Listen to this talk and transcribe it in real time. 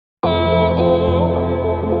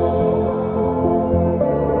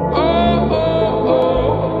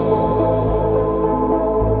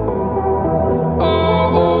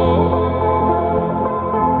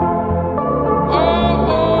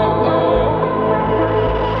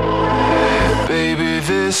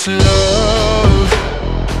this love,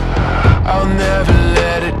 I'll never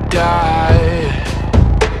let it die.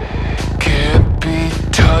 Can't be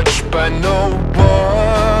touched by no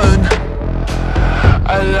one.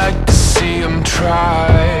 I like to see them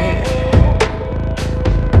try.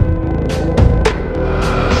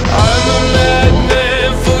 I'm a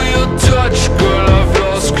madman for your touch, girl, I've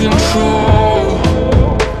lost control.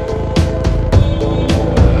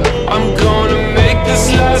 I'm gonna make this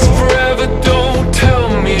last forever, don't tell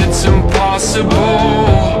me it's impossible.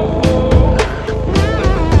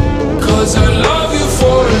 'Cause I love you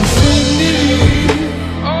for infinity.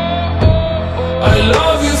 I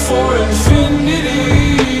love you for infinity.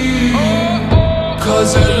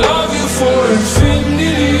 'Cause I love you for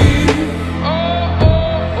infinity.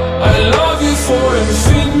 I love you for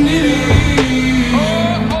infinity.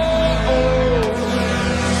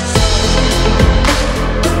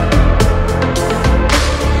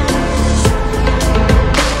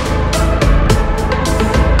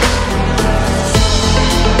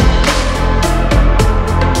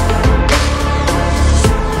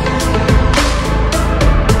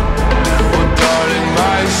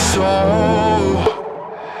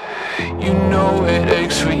 You know it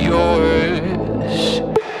aches for yours,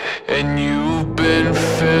 and you've been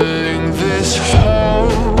filling this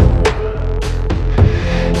hole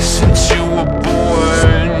since you were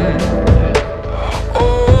born.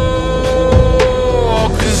 Oh,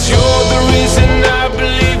 'cause you're the reason I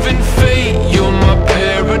believe in fate. You're my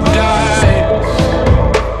paradise,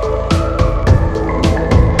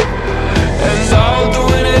 and I'll do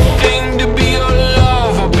anything to be your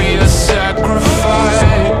love. I'll be a sacrifice.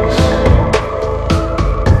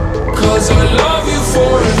 'Cause I love you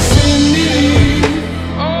for infinity.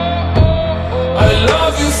 I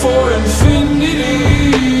love you for infinity.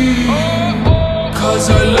 'Cause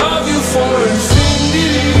I love you for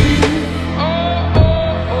infinity.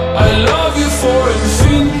 I love you for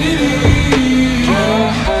infinity.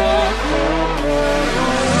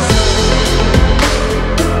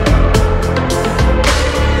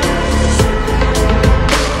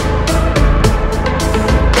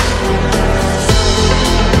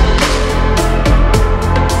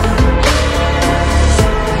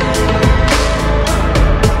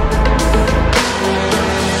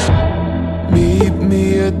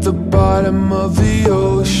 At the bottom of the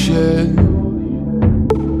ocean,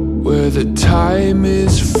 where the time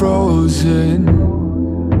is frozen,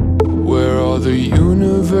 where all the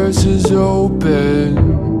universe is open.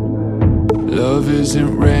 Love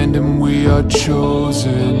isn't random, we are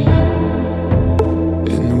chosen.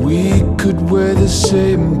 And we could wear the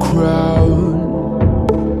same crown.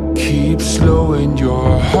 Keep slowing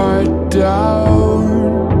your heart down.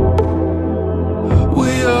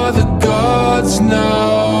 We are the gods now.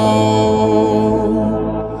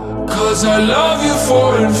 'Cause I love you for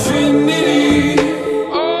infinity.